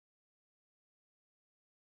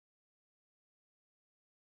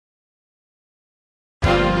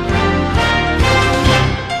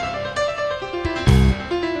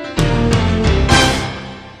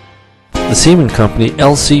Siemens Company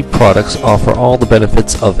LC products offer all the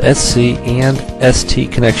benefits of SC and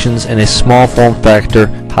ST connections in a small form factor,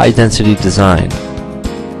 high density design.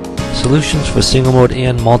 Solutions for single mode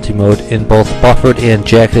and multi-mode in both buffered and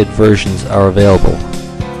jacketed versions are available.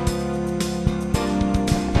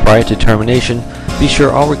 Prior to termination, be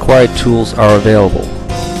sure all required tools are available.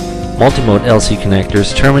 Multi-mode LC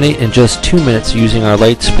connectors terminate in just 2 minutes using our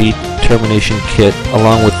Lightspeed termination kit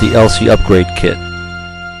along with the LC upgrade kit.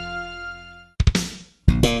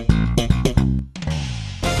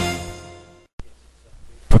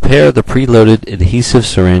 Prepare the preloaded adhesive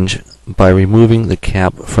syringe by removing the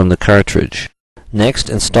cap from the cartridge. Next,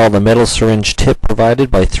 install the metal syringe tip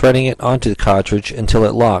provided by threading it onto the cartridge until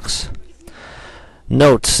it locks.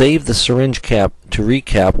 Note, save the syringe cap to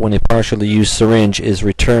recap when a partially used syringe is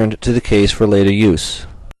returned to the case for later use.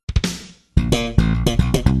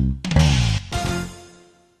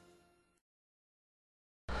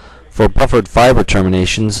 For buffered fiber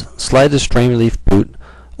terminations, slide the strain relief boot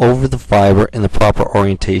over the fiber in the proper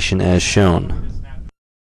orientation as shown.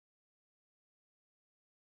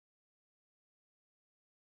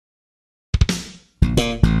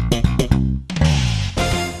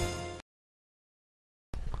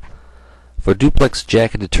 For duplex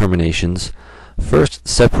jacketed terminations, first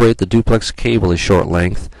separate the duplex cable a short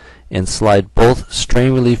length and slide both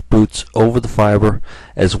strain relief boots over the fiber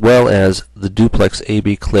as well as the duplex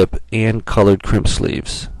AB clip and colored crimp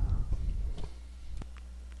sleeves.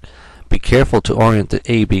 Be careful to orient the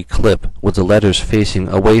AB clip with the letters facing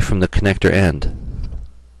away from the connector end.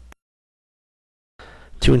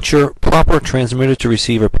 To ensure proper transmitter to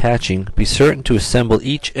receiver patching, be certain to assemble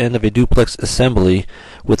each end of a duplex assembly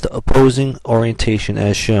with the opposing orientation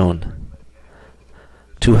as shown.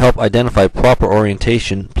 To help identify proper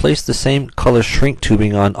orientation, place the same color shrink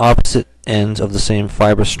tubing on opposite ends of the same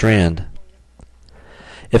fiber strand.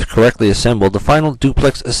 If correctly assembled, the final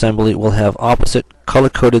duplex assembly will have opposite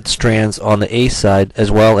color-coded strands on the A side as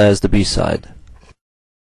well as the B side.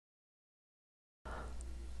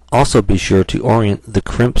 Also be sure to orient the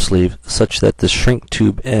crimp sleeve such that the shrink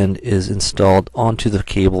tube end is installed onto the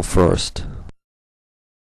cable first.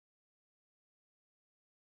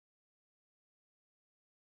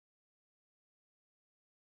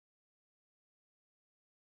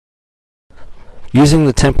 Using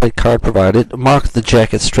the template card provided, mark the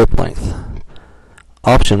jacket strip length.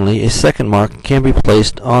 Optionally, a second mark can be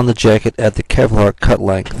placed on the jacket at the Kevlar cut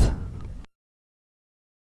length.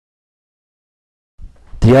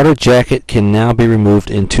 The outer jacket can now be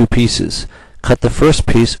removed in 2 pieces. Cut the first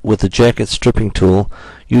piece with the jacket stripping tool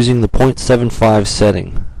using the .75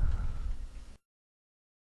 setting.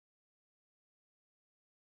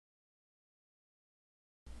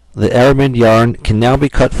 The aramid yarn can now be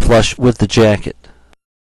cut flush with the jacket.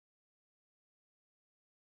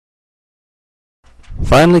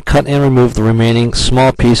 Finally, cut and remove the remaining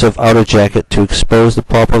small piece of outer jacket to expose the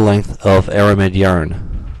proper length of aramid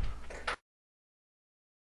yarn.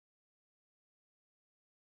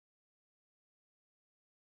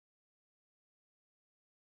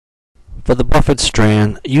 For the buffered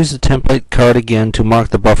strand, use the template card again to mark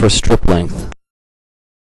the buffer strip length.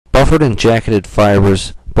 Buffered and jacketed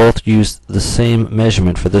fibers both use the same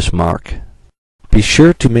measurement for this mark. Be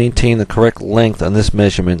sure to maintain the correct length on this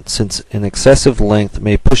measurement, since an excessive length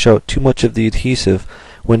may push out too much of the adhesive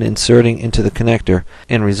when inserting into the connector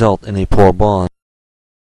and result in a poor bond.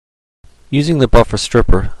 Using the buffer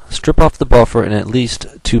stripper, strip off the buffer in at least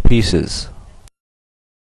 2 pieces.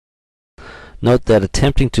 Note that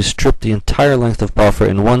attempting to strip the entire length of buffer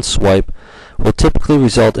in one swipe will typically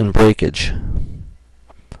result in breakage.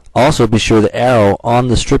 Also be sure the arrow on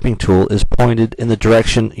the stripping tool is pointed in the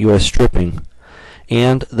direction you are stripping,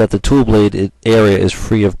 and that the tool blade area is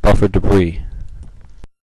free of buffer debris.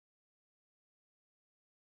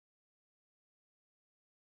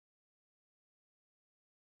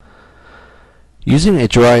 Using a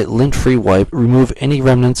dry, lint-free wipe, remove any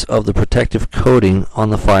remnants of the protective coating on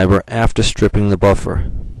the fiber after stripping the buffer.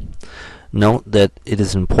 Note that it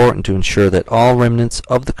is important to ensure that all remnants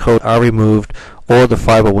of the coat are removed or the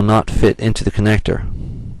fiber will not fit into the connector.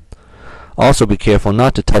 Also be careful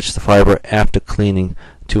not to touch the fiber after cleaning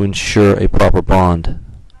to ensure a proper bond.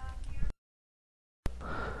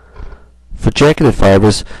 For jacketed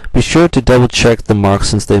fibers, be sure to double check the marks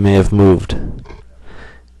since they may have moved.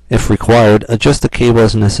 If required, adjust the cable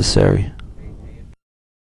as necessary.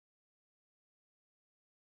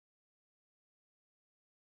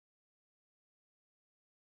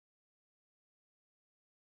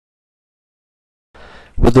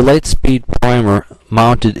 With the Lightspeed primer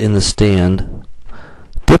mounted in the stand,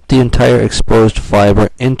 Dip the entire exposed fiber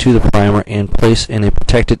into the primer and place in a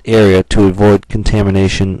protected area to avoid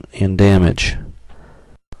contamination and damage.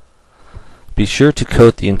 Be sure to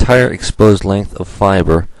coat the entire exposed length of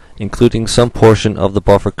fiber, including some portion of the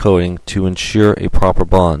buffer coating, to ensure a proper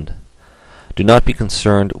bond. Do not be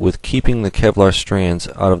concerned with keeping the Kevlar strands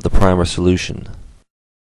out of the primer solution.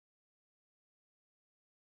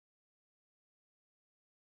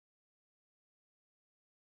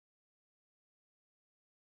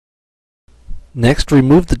 Next,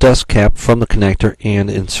 remove the dust cap from the connector and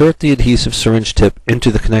insert the adhesive syringe tip into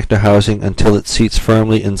the connector housing until it seats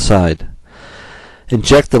firmly inside.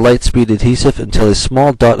 Inject the light-speed adhesive until a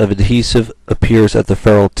small dot of adhesive appears at the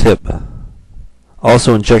ferrule tip.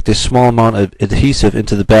 Also inject a small amount of adhesive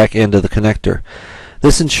into the back end of the connector.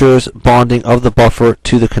 This ensures bonding of the buffer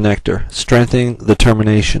to the connector, strengthening the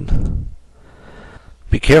termination.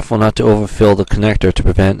 Be careful not to overfill the connector to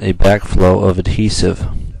prevent a backflow of adhesive.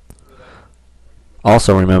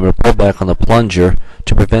 Also remember to pull back on the plunger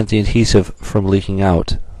to prevent the adhesive from leaking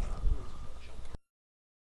out.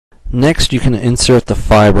 Next, you can insert the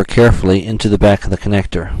fiber carefully into the back of the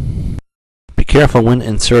connector. Be careful when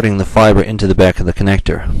inserting the fiber into the back of the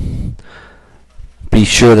connector. Be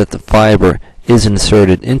sure that the fiber is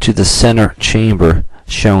inserted into the center chamber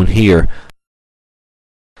shown here.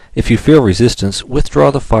 If you feel resistance,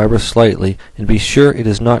 withdraw the fiber slightly and be sure it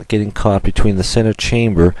is not getting caught between the center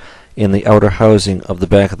chamber and the outer housing of the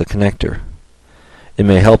back of the connector. It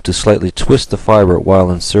may help to slightly twist the fiber while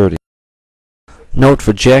inserting. Note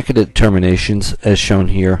for jacketed terminations, as shown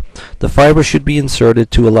here, the fiber should be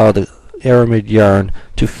inserted to allow the aramid yarn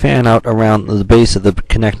to fan out around the base of the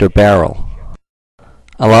connector barrel.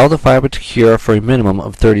 Allow the fiber to cure for a minimum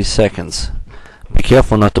of 30 seconds. Be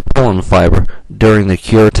careful not to pull on the fiber during the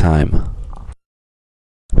cure time.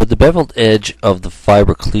 With the beveled edge of the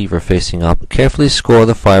fiber cleaver facing up, carefully score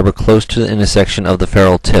the fiber close to the intersection of the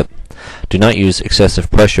ferrule tip. Do not use excessive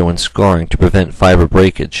pressure when scoring to prevent fiber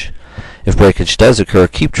breakage. If breakage does occur,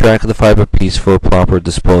 keep track of the fiber piece for proper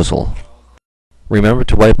disposal. Remember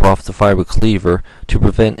to wipe off the fiber cleaver to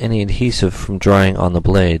prevent any adhesive from drying on the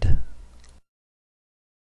blade.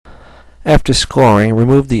 After scoring,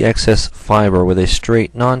 remove the excess fiber with a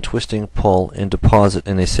straight, non-twisting pull and deposit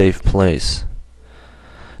in a safe place.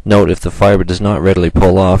 Note if the fiber does not readily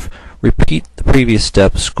pull off, repeat the previous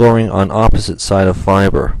step, scoring on opposite side of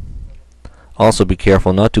fiber. Also be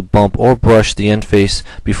careful not to bump or brush the end face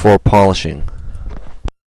before polishing.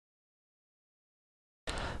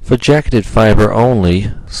 For jacketed fiber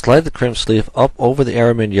only, slide the crimp sleeve up over the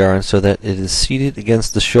aramid yarn so that it is seated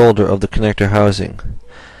against the shoulder of the connector housing.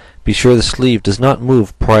 Be sure the sleeve does not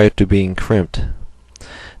move prior to being crimped.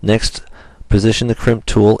 Next, position the crimp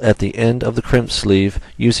tool at the end of the crimp sleeve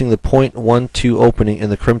using the .12 opening in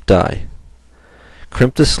the crimp die.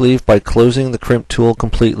 Crimp the sleeve by closing the crimp tool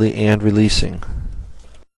completely and releasing.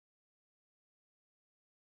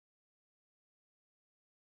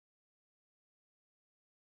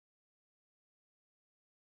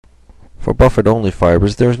 For buffered only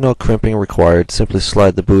fibers, there is no crimping required. Simply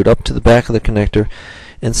slide the boot up to the back of the connector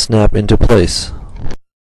and snap into place.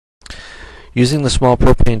 Using the small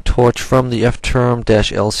propane torch from the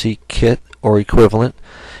F-Term-LC kit or equivalent,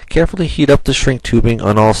 carefully heat up the shrink tubing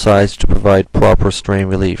on all sides to provide proper strain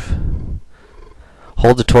relief.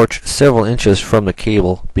 Hold the torch several inches from the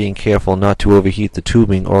cable, being careful not to overheat the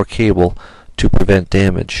tubing or cable to prevent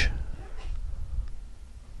damage.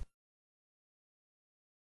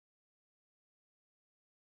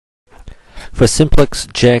 For simplex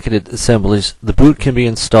jacketed assemblies, the boot can be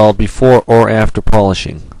installed before or after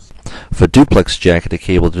polishing. For duplex jacketed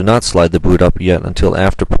cable, do not slide the boot up yet until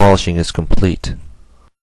after polishing is complete.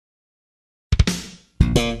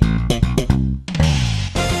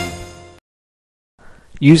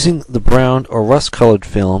 Using the brown or rust-colored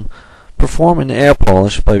film, perform an air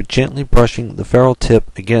polish by gently brushing the ferrule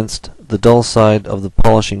tip against the dull side of the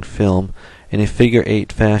polishing film in a figure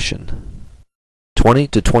 8 fashion. 20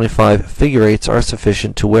 to 25 figure 8s are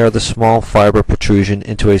sufficient to wear the small fiber protrusion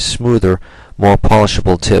into a smoother, more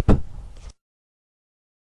polishable tip.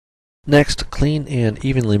 Next, clean and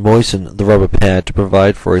evenly moisten the rubber pad to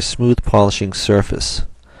provide for a smooth polishing surface.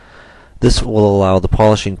 This will allow the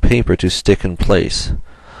polishing paper to stick in place.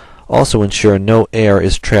 Also ensure no air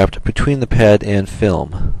is trapped between the pad and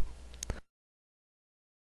film.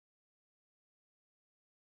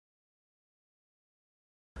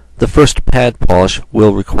 The first pad polish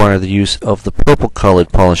will require the use of the purple-colored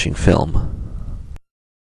polishing film.